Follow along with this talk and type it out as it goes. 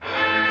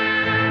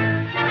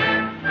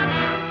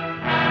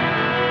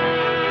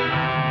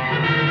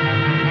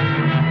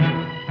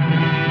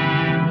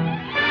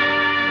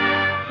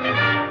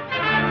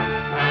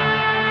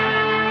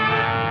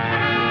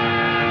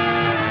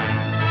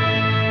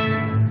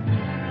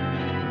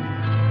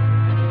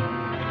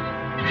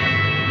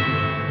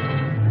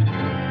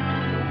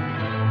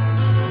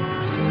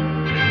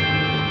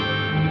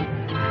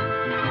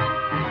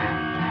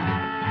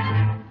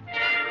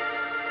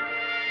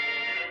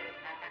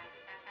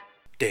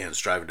Dan's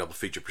Drive-In Double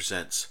Feature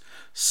presents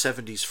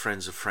 70s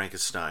Friends of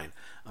Frankenstein,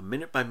 a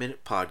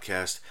minute-by-minute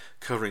podcast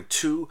covering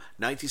two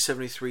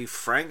 1973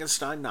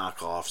 Frankenstein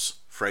knockoffs,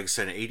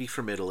 Frankenstein 80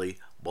 from Italy,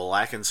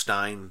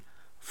 Blackenstein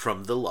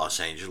from the Los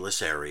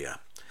Angeles area.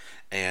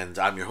 And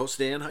I'm your host,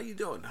 Dan. How you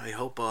doing? I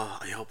hope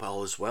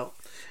all is well.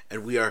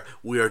 And we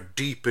are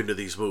deep into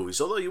these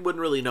movies, although you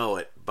wouldn't really know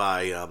it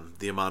by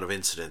the amount of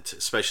incident,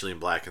 especially in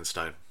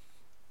Blackenstein.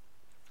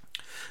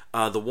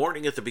 The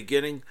warning at the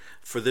beginning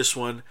for this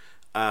one,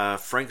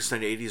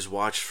 Frankenstein 80 is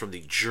watched from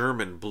the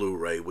German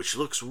Blu-ray, which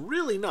looks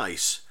really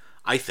nice,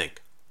 I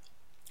think.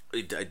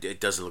 It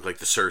doesn't look like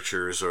The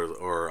Searchers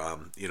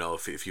or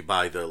if you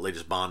buy the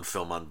latest Bond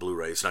film on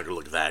Blu-ray, it's not going to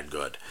look that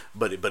good.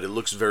 But it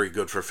looks very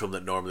good for a film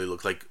that normally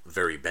looked like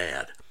very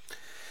bad.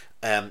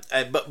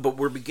 But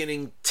we're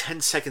beginning 10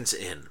 seconds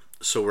in.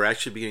 So we're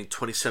actually beginning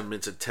 27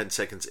 minutes and 10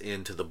 seconds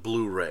into the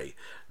Blu-ray.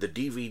 The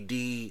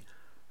DVD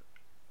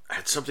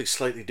had something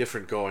slightly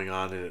different going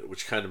on in it,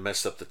 which kind of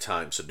messed up the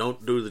time. So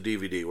don't do the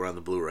DVD. We're on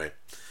the Blu-ray.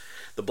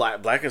 The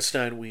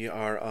Blackenstein, we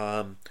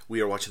are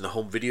watching the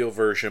home video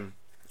version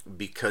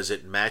because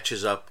it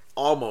matches up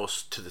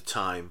almost to the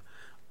time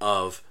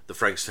of the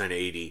Frankenstein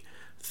 80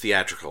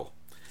 theatrical.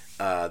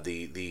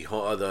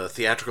 The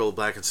theatrical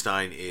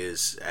Blackenstein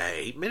is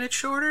 8 minutes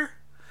shorter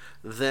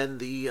than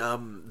the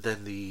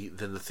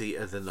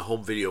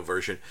home video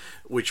version,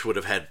 which would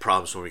have had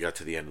problems when we got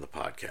to the end of the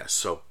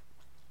podcast.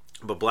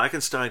 But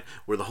Blackenstein,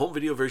 where the home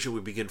video version,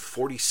 we begin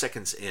 40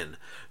 seconds in.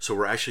 So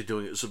we're actually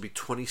doing, this will be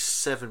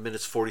 27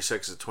 minutes, 40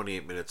 seconds, and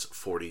 28 minutes,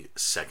 40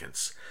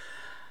 seconds.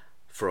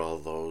 For all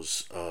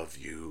those of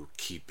you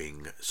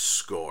keeping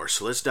score.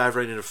 So let's dive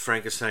right into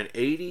Frankenstein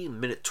 80,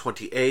 minute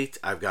 28.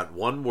 I've got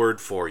one word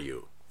for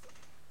you.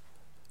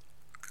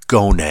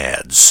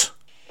 Gonads.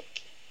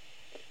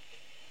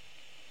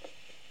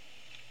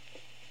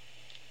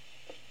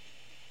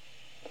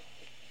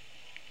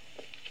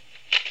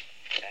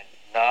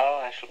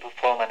 Now I shall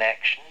perform an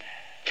action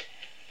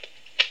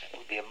that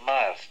will be a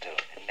milestone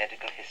in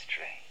medical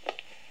history.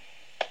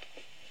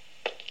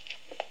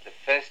 The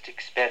first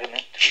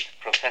experiment with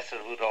Professor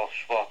Rudolf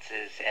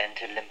Schwarz's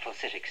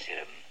anti-lymphocytic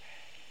serum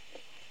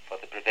for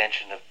the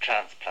prevention of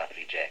transplant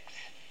rejects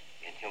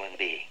in human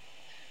beings.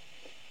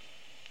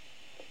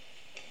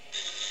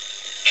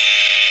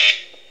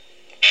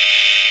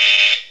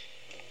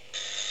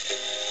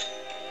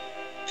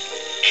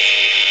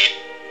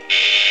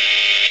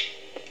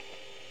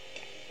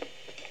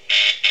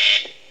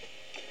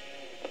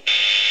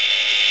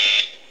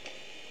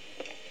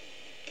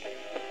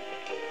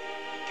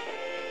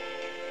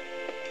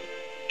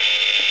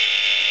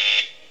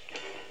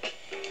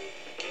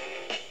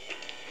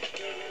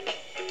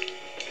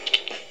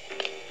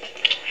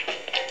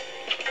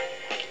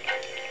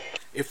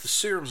 If the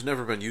serum's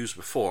never been used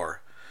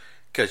before,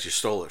 because you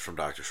stole it from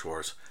Dr.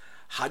 Schwartz,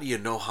 how do you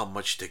know how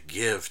much to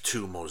give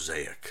to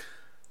Mosaic?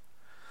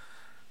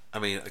 I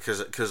mean,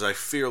 because I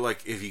feel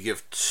like if you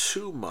give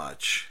too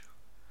much,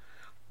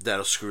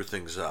 that'll screw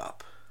things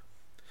up.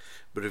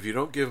 But if you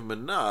don't give them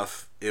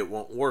enough, it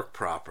won't work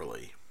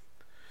properly.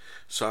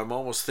 So I'm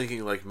almost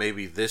thinking like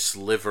maybe this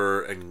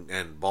liver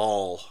and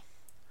ball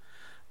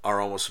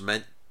are almost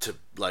meant to,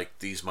 like,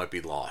 these might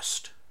be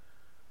lost.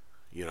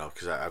 You know,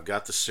 because I've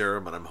got the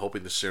serum and I'm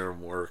hoping the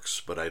serum works,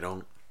 but I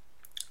don't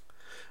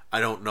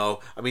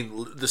know. I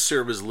mean, the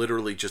serum is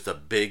literally just a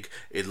big.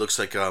 It looks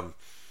like Powerade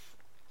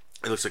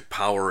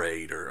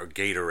or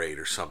Gatorade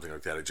or something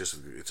like that.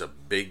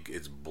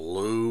 It's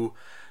blue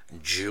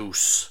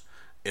juice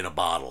in a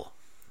bottle.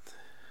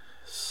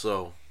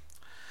 So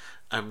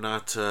I'm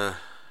not.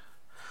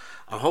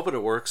 I'm hoping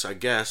it works, I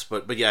guess,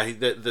 but yeah,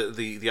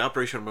 the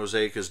operation on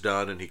Mosaic is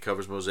done, and he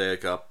covers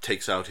Mosaic up,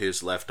 takes out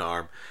his left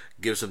arm,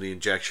 gives him the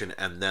injection,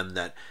 and then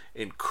that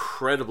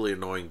incredibly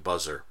annoying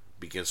buzzer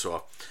begins to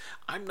off.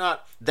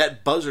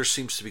 That buzzer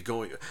seems to be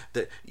going,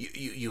 that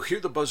you hear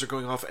the buzzer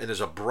going off, and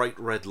there's a bright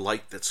red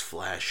light that's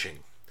flashing,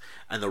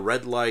 and the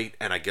red light,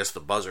 and I guess the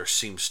buzzer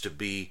seems to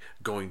be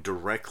going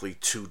directly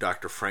to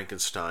Dr.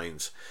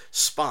 Frankenstein's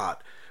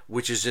spot,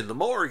 which is in the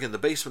morgue in the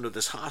basement of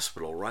this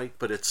hospital, right?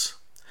 But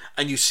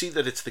and you see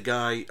that it's the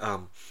guy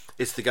who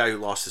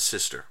lost his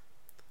sister,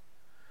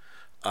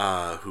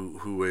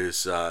 who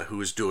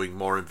is doing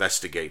more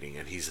investigating,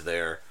 and he's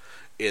there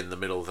in the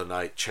middle of the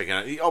night checking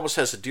out. He almost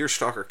has a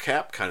deerstalker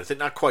cap kind of thing,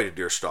 not quite a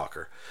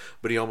deerstalker,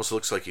 but he almost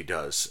looks like he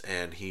does.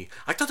 And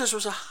I thought this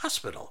was a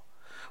hospital.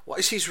 Why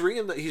is he's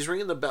ringing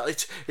the bell?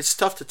 It's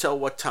tough to tell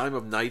what time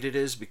of night it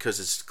is because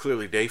it's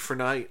clearly day for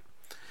night,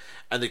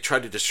 and they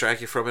try to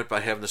distract you from it by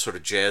having the sort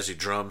of jazzy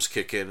drums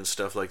kick in and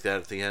stuff like that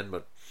at the end,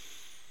 but.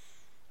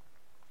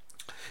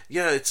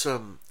 Yeah, it's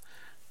when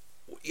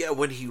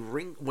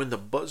the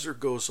buzzer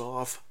goes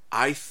off,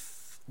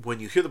 when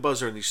you hear the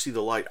buzzer and you see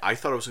the light, I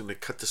thought I was going to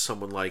cut to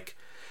someone like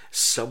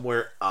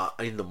somewhere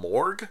in the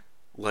morgue,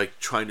 like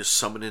trying to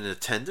summon an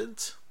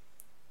attendant,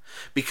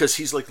 because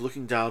he's like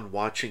looking down,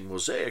 watching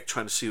Mosaic,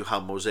 trying to see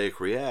how Mosaic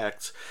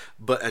reacts,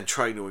 and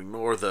trying to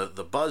ignore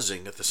the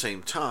buzzing at the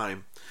same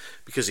time,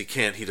 because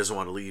he doesn't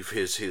want to leave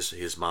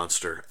his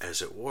monster,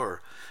 as it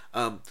were,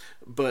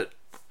 but.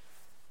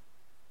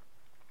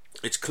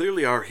 it's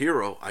clearly our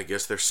hero. I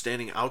guess they're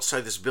standing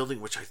outside this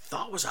building, which I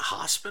thought was a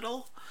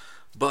hospital,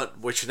 but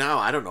which now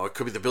I don't know. It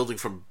could be the building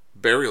from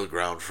Burial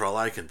Ground for all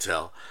I can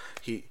tell.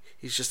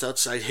 He's just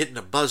outside hitting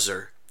a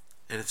buzzer,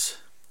 and it's.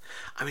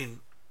 I mean,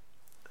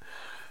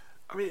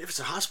 if it's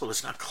a hospital,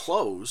 it's not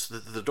closed.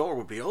 The door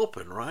would be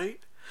open, right?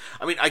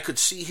 I mean, I could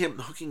see him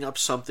hooking up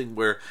something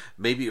where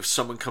maybe if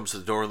someone comes to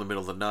the door in the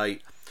middle of the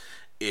night,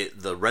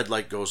 the red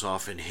light goes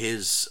off, and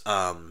his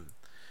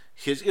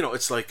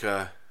it's like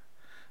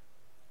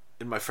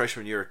in my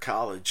freshman year at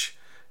college,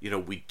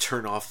 we'd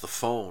turn off the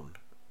phone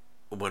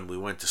when we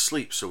went to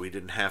sleep so we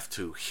didn't have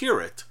to hear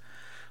it.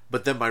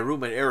 But then my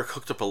roommate Eric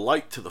hooked up a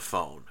light to the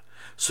phone,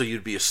 so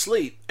you'd be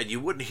asleep and you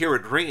wouldn't hear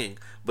it ringing,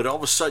 but all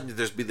of a sudden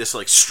there'd be this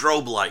like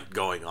strobe light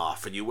going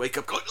off, and you wake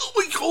up going, "Oh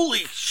my holy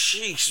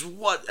jeez,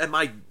 what am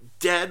I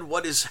dead?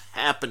 What is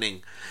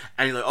happening?"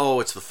 And you're like, "Oh,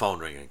 it's the phone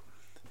ringing."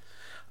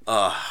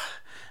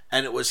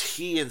 And it was,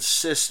 he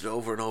insisted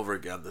over and over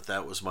again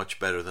that was much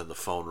better than the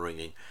phone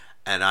ringing,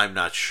 and I'm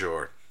not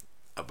sure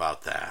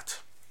about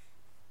that.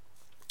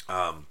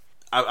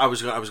 I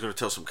was going to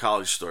tell some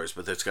college stories,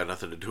 but that's got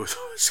nothing to do with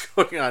what's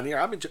going on here.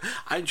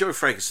 I enjoy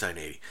Frankenstein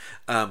 80,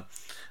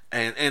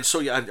 and so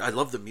yeah, I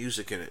love the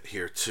music in it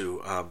here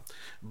too.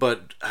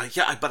 But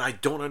I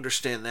don't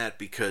understand that,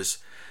 because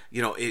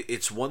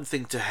it's one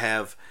thing to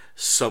have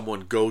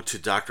someone go to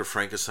Dr.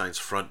 Frankenstein's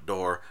front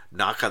door,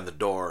 knock on the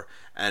door,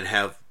 and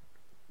have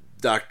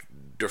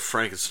Dr.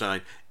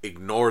 Frankenstein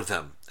ignore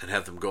them and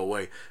have them go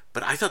away.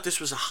 But I thought this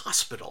was a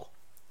hospital.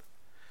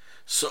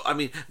 So, I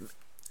mean,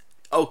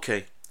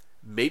 okay,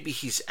 maybe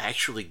he's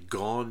actually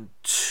gone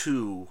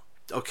to...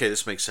 Okay,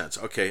 this makes sense.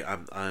 Okay,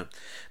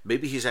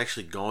 maybe he's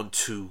actually gone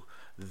to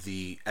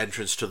the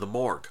entrance to the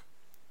morgue,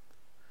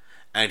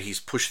 and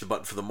he's pushed the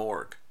button for the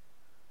morgue.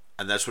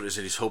 And that's what it is,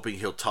 and he's hoping he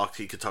could talk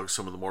to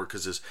someone in the morgue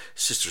because his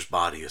sister's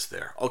body is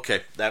there.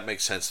 Okay, that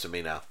makes sense to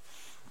me now.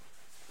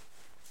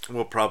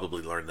 We'll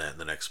probably learn that in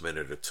the next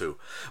minute or two.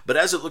 But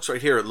as it looks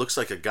right here, it looks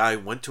like a guy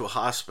went to a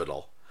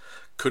hospital,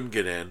 couldn't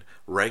get in,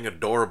 rang a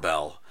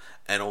doorbell,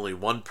 and only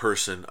one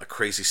person, a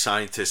crazy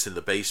scientist in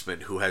the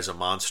basement who has a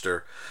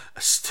monster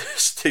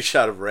stitched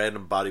out of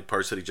random body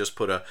parts that he just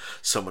put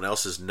someone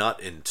else's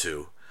nut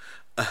into,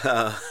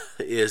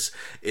 is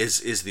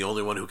the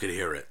only one who could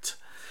hear it.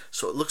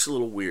 So it looks a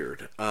little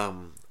weird.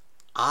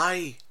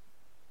 I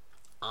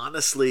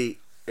honestly,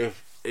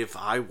 if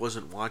I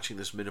wasn't watching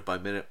this minute by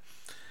minute,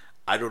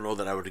 I don't know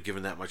that I would have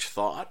given that much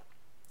thought.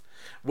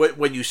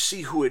 When you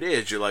see who it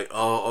is, you're like,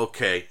 oh,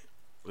 okay.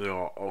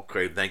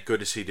 Okay, thank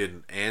goodness he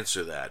didn't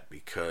answer that,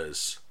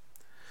 because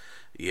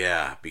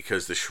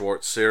the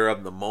Schwartz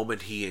serum, the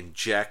moment he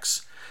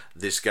injects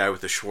this guy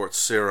with the Schwartz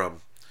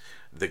serum,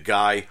 the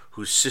guy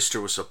whose sister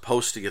was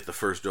supposed to get the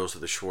first dose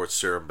of the Schwartz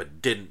serum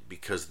but didn't,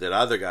 because that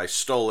other guy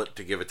stole it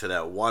to give it to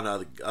that one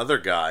other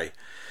guy,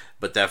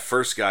 but that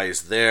first guy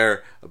is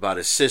there about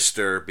his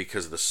sister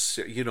because of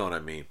the... You know what I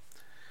mean?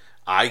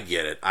 I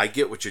get it. I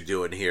get what you're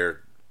doing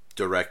here,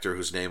 director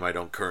whose name I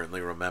don't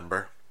currently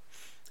remember.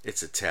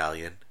 It's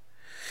Italian.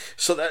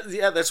 So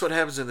that's what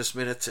happens in this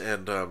minute,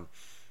 and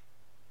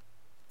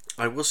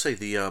I will say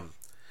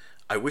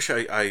I wish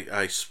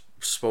I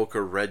spoke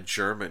or read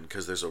German,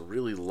 because there's a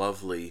really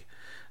lovely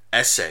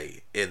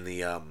essay in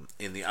the I'm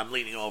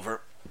leaning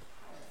over.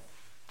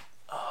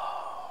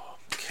 Oh,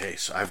 okay,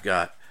 so I've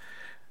got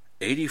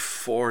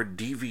 84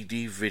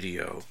 DVD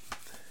video.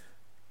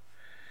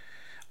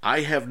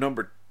 I have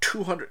number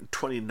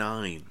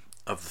 229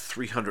 of the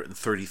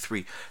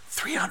 333.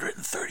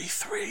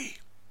 333!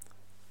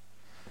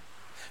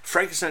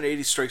 Frankenstein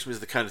 80 strikes me as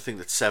the kind of thing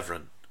that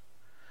Severin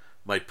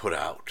might put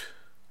out.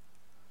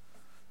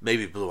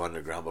 Maybe Blue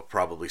Underground, but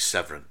probably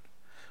Severin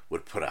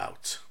would put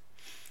out.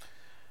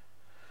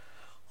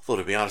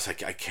 Although, to be honest,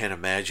 I can't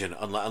imagine,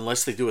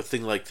 unless they do a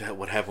thing like that,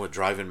 what happened with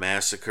Drive-In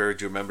Massacre.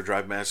 Do you remember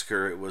Drive-In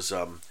Massacre? It was,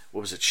 what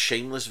was it,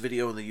 Shameless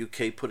Video in the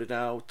UK put it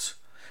out,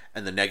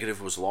 and the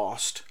negative was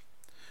lost.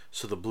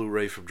 So the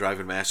Blu-ray from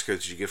Drive-In Massacre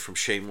that you get from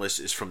Shameless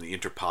is from the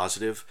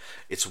Interpositive.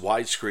 It's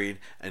widescreen,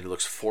 and it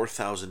looks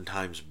 4,000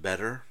 times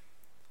better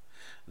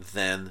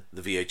than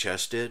the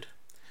VHS did.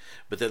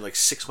 But then, like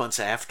 6 months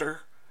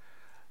after,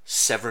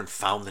 Severin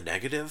found the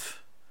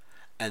negative,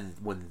 and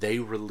when they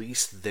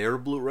released their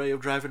Blu-ray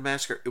of Drive-In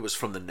Massacre, it was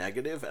from the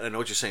negative. And I know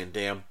what you're saying,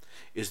 damn,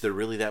 is there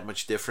really that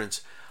much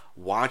difference?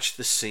 Watch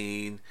the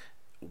scene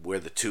where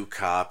the two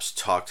cops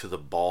talk to the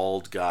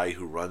bald guy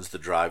who runs the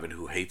drive-in,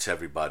 who hates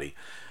everybody.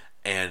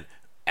 And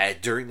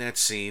during that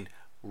scene,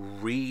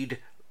 read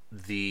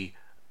the.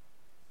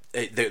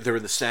 They're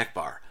in the snack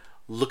bar.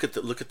 Look at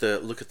the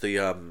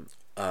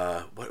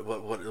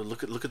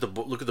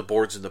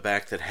boards in the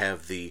back that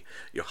have the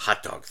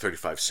hot dog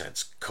 35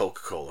 cents,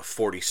 Coca-Cola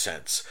 40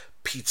 cents,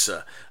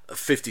 pizza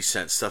 50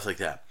 cents, stuff like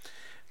that.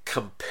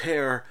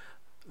 Compare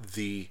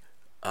the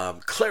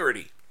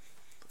clarity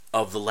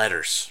of the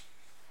letters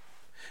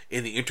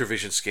in the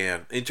Interpositive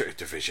scan.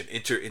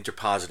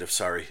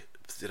 Sorry.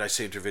 Did I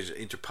say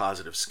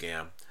interpositive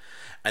scan,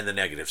 and the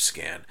negative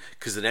scan?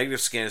 Because the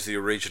negative scan is the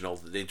original.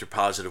 The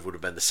interpositive would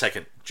have been the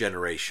second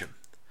generation.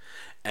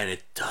 and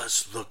it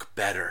does look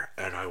better.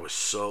 And I was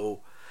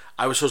so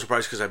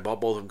surprised because I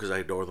bought both of them because I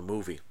adore the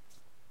movie.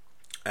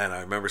 And I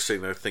remember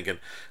sitting there thinking,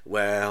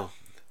 well,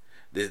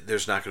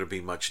 there's not going to be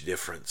much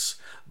difference.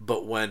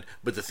 But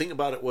the thing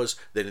about it was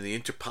that in the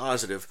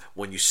interpositive,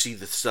 when you see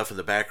the stuff in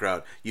the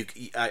background,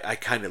 I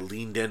kind of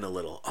leaned in a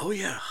little. Oh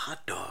yeah,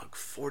 hot dog,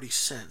 40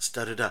 cents,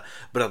 da da da.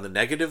 But on the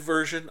negative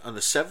version, on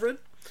the Severin,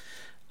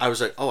 I was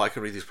like, oh, I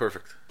can read these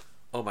perfect.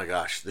 Oh my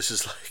gosh, this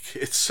is like,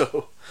 it's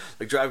so,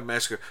 like Driving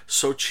Massacre,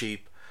 so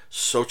cheap,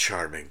 so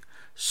charming,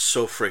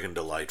 so friggin'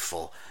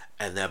 delightful.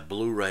 And that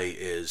Blu-ray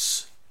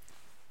is,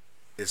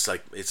 it's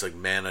like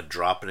manna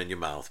dropping in your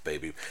mouth,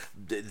 baby.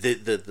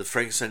 The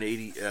Frankenstein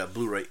 80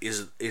 Blu-ray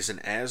isn't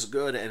as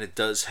good, and it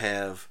does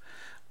have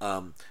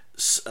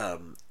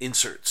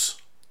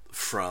inserts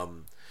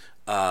from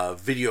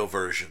video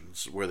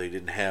versions where they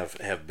didn't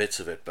have bits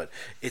of it, but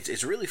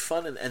it's really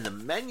fun, and the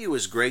menu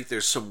is great.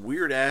 There's some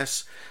weird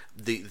ass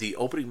the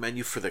opening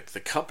menu for the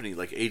company,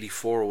 like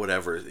 84 or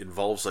whatever,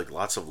 involves like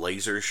lots of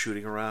lasers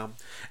shooting around,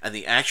 and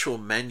the actual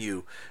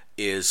menu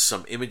is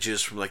some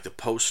images from like the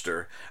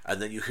poster, and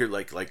then you hear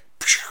like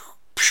pew,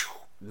 pew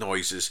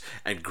noises,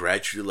 and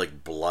gradually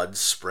like blood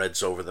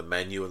spreads over the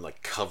menu and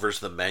like covers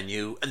the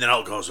menu, and then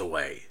all goes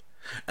away,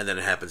 and then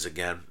it happens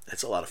again.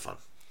 It's a lot of fun.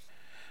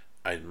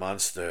 Ein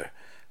Monster,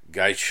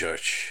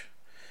 Geitschurch,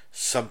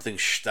 something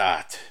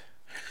Stadt.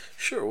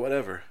 Sure,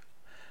 whatever.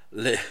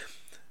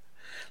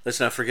 Let's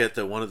not forget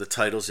that one of the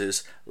titles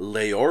is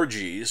Les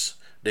Orgies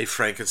de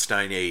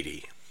Frankenstein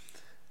 80.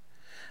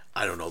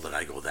 I don't know that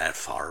I go that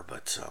far,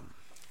 but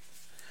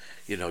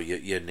you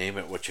name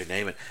it what you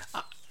name it.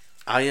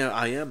 I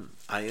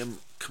am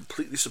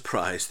completely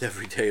surprised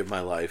every day of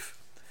my life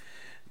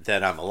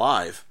that I'm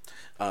alive,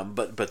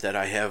 but that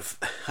I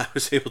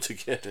was able to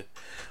get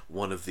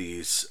one of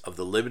these, of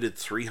the limited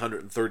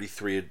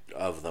 333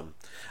 of them.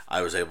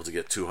 I was able to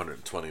get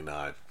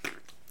 229.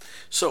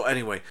 So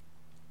anyway,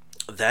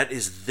 that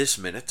is this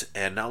minute,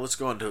 and now let's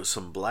go on to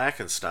some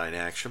Blackenstein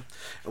action.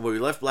 And when we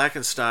left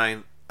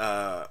Blackenstein,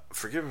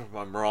 forgive me if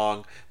I'm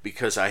wrong,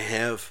 because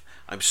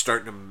I'm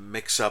starting to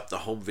mix up the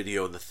home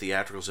video and the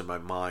theatricals in my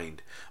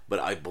mind, but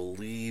I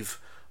believe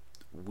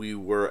we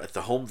were at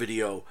the home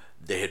video.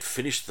 They had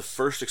finished the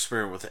first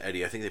experiment with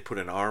Eddie. I think they put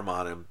an arm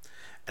on him,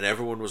 and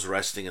everyone was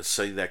resting, and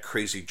suddenly that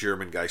crazy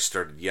German guy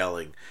started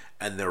yelling,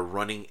 and they're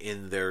running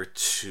in there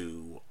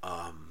to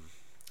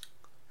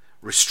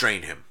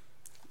restrain him.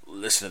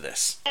 Listen to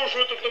this.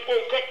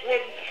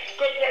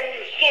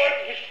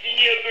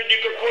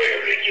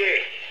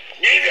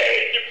 Не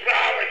имеете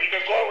права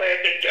никакого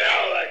это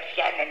делать. В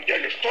самом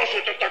деле, что же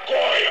это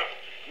такое?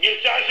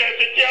 Нельзя же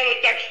это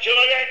делать, так с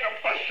человеком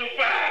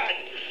поступать.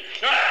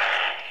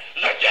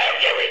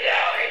 Зачем же вы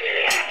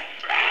делаете?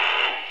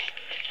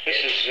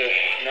 This is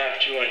not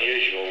too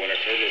unusual,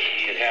 Winifred.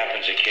 It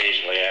happens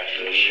occasionally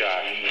after a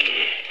shot.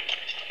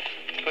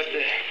 But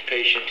the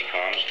patient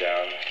calms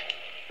down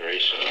very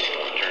soon,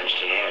 returns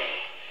to normal.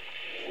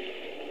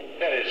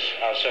 That is,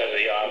 outside of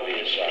the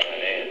obvious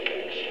RNA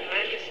effects. I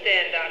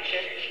understand, Doctor.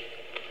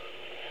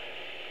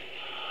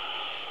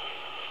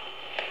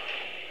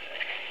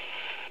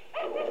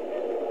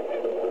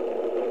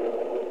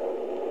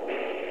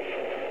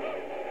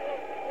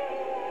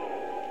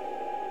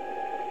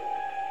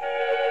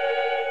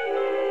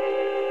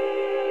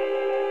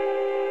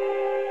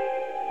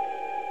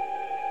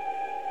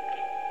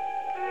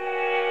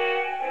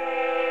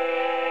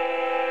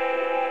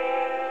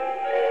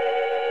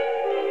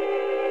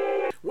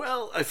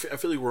 I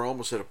feel like we're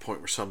almost at a point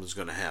where something's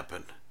going to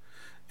happen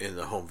in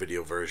the home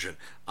video version.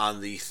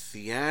 On the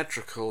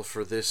theatrical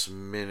for this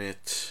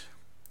minute,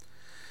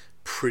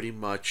 pretty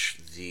much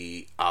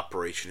the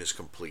operation is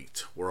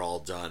complete. We're all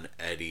done.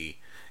 Eddie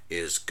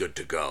is good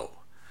to go.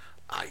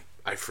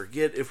 I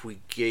forget if we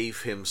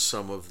gave him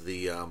some of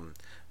the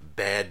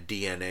bad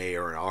DNA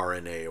or an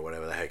RNA or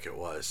whatever the heck it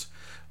was,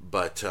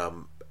 but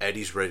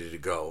Eddie's ready to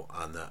go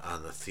on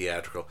the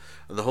theatrical.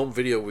 On the home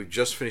video, we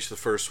just finished the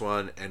first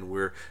one, and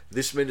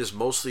this minute is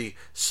mostly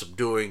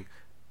subduing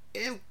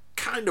in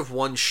kind of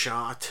one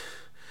shot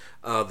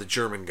the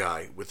German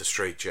guy with the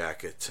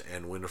straitjacket,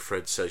 and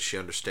Winifred says she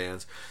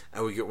understands,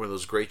 and we get one of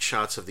those great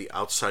shots of the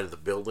outside of the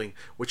building,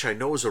 which I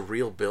know is a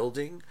real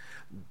building,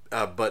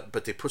 but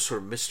they put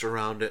sort of mist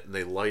around it and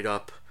they light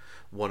up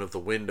one of the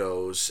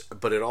windows,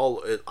 but it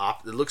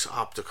looks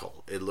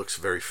optical. It looks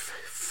very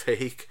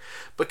fake,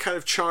 but kind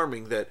of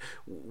charming that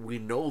we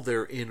know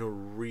they're in a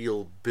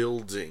real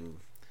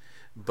building,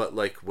 but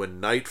like when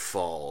night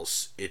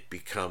falls, it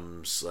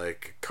becomes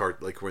like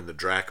like we're in the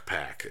Drac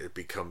Pack. It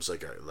becomes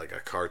like a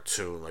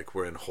cartoon, like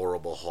we're in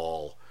Horrible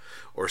Hall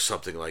or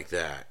something like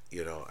that,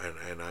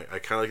 And I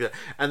kind of like that.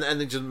 And then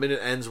just the minute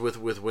ends with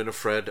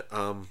Winifred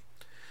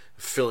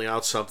filling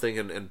out something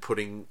and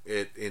putting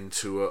it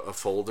into a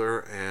folder,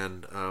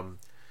 and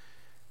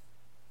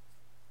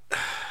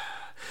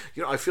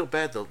I feel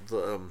bad. The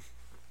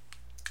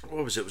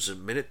what was it? Was it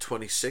minute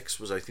 26?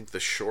 Was I think the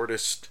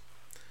shortest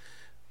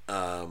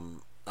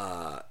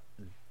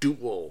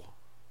dual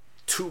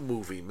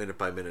 2-movie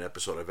minute-by-minute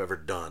episode I've ever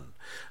done.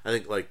 I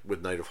think like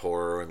with Night of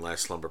Horror and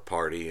Last Slumber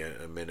Party,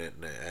 a minute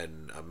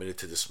and A Minute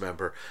to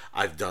Dismember,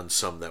 I've done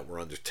some that were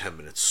under 10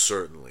 minutes,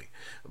 certainly.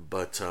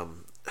 But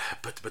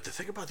the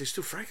thing about these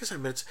 2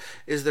 Frankenstein minutes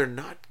is they're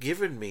not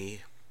giving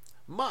me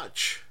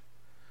much.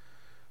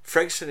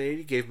 Frankenstein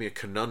 80 gave me a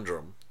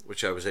conundrum,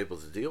 which I was able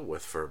to deal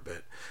with for a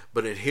bit.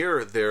 But in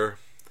here,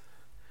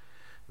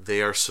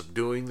 they are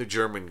subduing the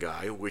German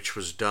guy, which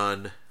was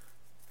done...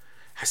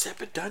 Has that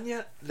been done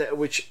yet?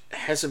 Which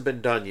hasn't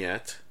been done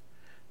yet,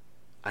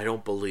 I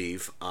don't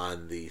believe,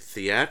 on the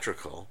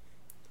theatrical.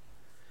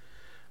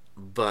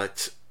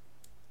 But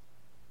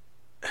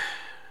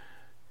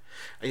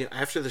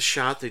after the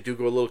shot, they do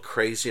go a little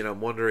crazy, and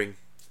I'm wondering...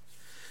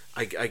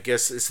 I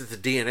guess this is the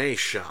DNA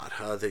shot.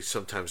 They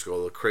sometimes go a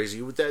little crazy.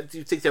 Do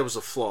you think that was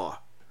a flaw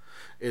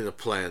in the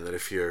plan? That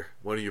if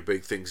one of your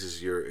big things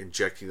is you're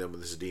injecting them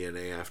with this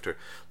DNA after,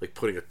 like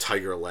putting a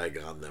tiger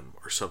leg on them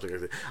or something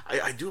like that.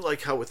 I do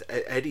like how with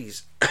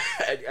Eddie's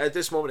at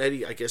this moment,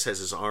 Eddie I guess has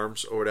his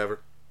arms or whatever,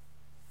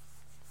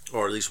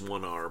 or at least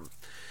one arm,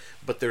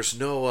 but there's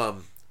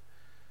no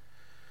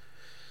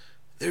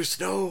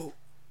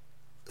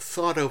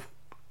thought of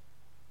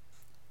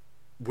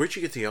where'd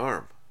you get the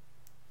arm.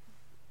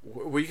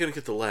 Where are you going to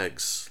get the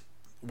legs?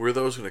 Where are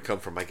those going to come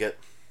from? I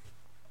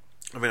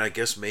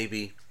guess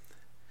maybe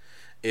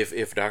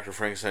if Dr.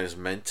 Frankenstein is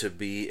meant to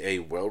be a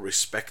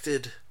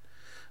well-respected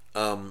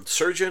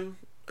surgeon,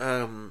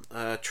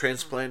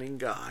 transplanting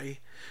guy,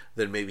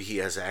 then maybe he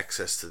has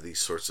access to these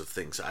sorts of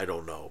things. I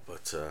don't know.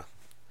 But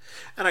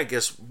and I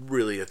guess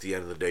really at the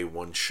end of the day,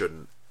 one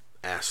shouldn't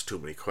ask too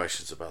many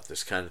questions about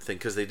this kind of thing,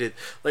 because they did,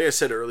 like I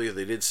said earlier,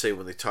 they did say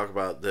when they talk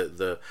about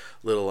the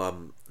little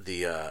one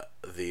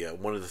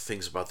of the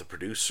things about the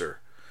producer,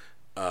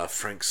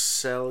 Frank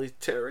Salieri,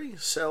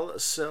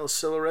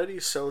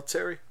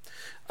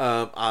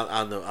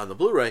 on the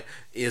Blu-ray,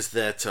 is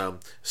that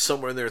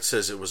somewhere in there it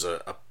says it was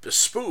a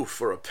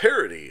spoof or a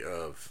parody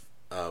of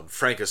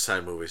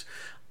Frankenstein movies.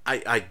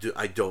 I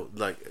don't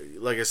like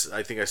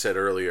I think I said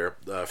earlier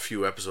a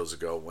few episodes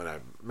ago when I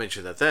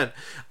mentioned that then,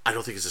 I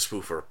don't think it's a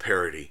spoof or a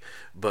parody,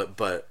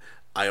 but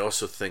I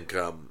also think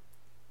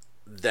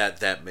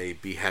that may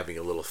be having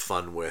a little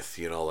fun with,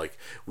 like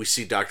we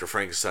see Dr.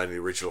 Frankenstein, the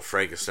original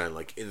Frankenstein,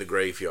 like in the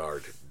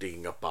graveyard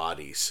digging up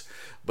bodies,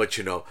 but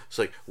it's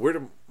like, where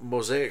do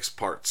Mosaic's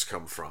parts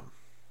come from?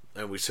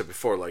 And we said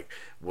before, like,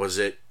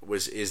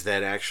 is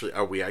that actually,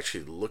 are we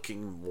actually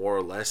looking more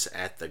or less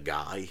at the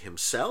guy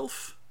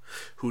himself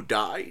who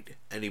died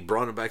and he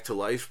brought him back to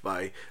life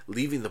by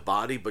leaving the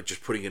body but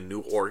just putting in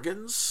new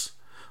organs?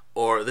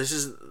 Or this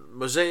is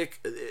Mosaic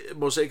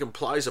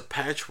implies a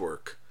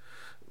patchwork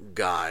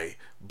guy,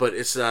 but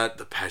it's not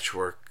the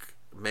patchwork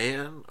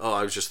man. Oh,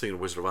 I was just thinking of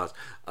Wizard of Oz.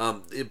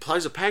 It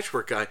implies a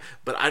patchwork guy,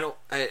 but I don't,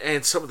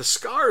 and some of the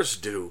scars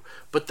do,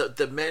 but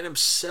the man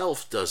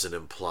himself doesn't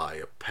imply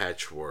a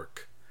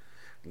patchwork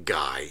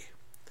guy.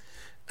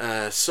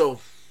 So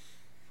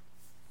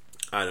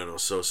I don't know.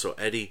 So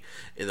Eddie,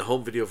 in the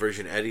home video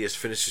version, Eddie has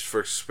finished his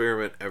first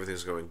experiment.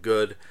 Everything's going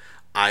good.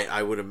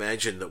 I would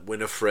imagine that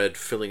Winifred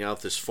filling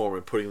out this form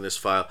and putting this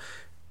file.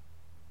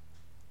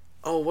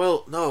 Oh,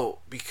 well, no,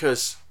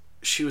 because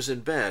she was in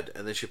bed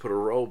and then she put a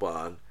robe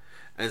on,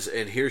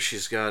 and here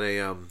she's got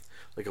a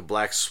like a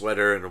black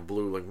sweater and a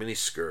blue like mini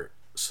skirt.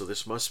 So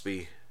this must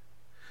be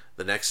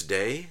the next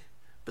day.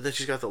 But then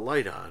she's got the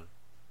light on,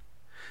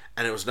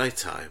 and it was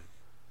nighttime.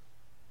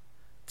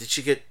 Did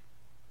she get,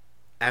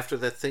 after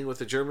that thing with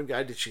the German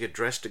guy, did she get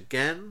dressed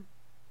again?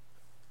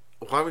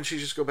 Why wouldn't she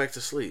just go back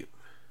to sleep?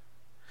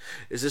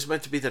 Is this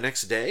meant to be the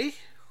next day?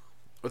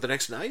 Or the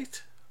next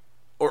night?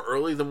 Or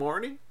early in the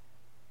morning?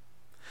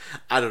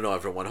 I don't know,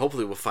 everyone.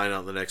 Hopefully we'll find out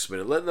in the next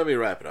minute. Let me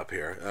wrap it up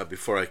here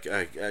before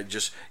I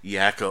just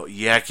yak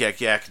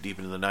deep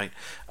into the night.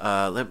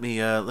 Let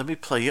me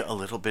play you a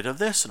little bit of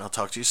this, and I'll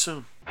talk to you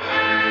soon.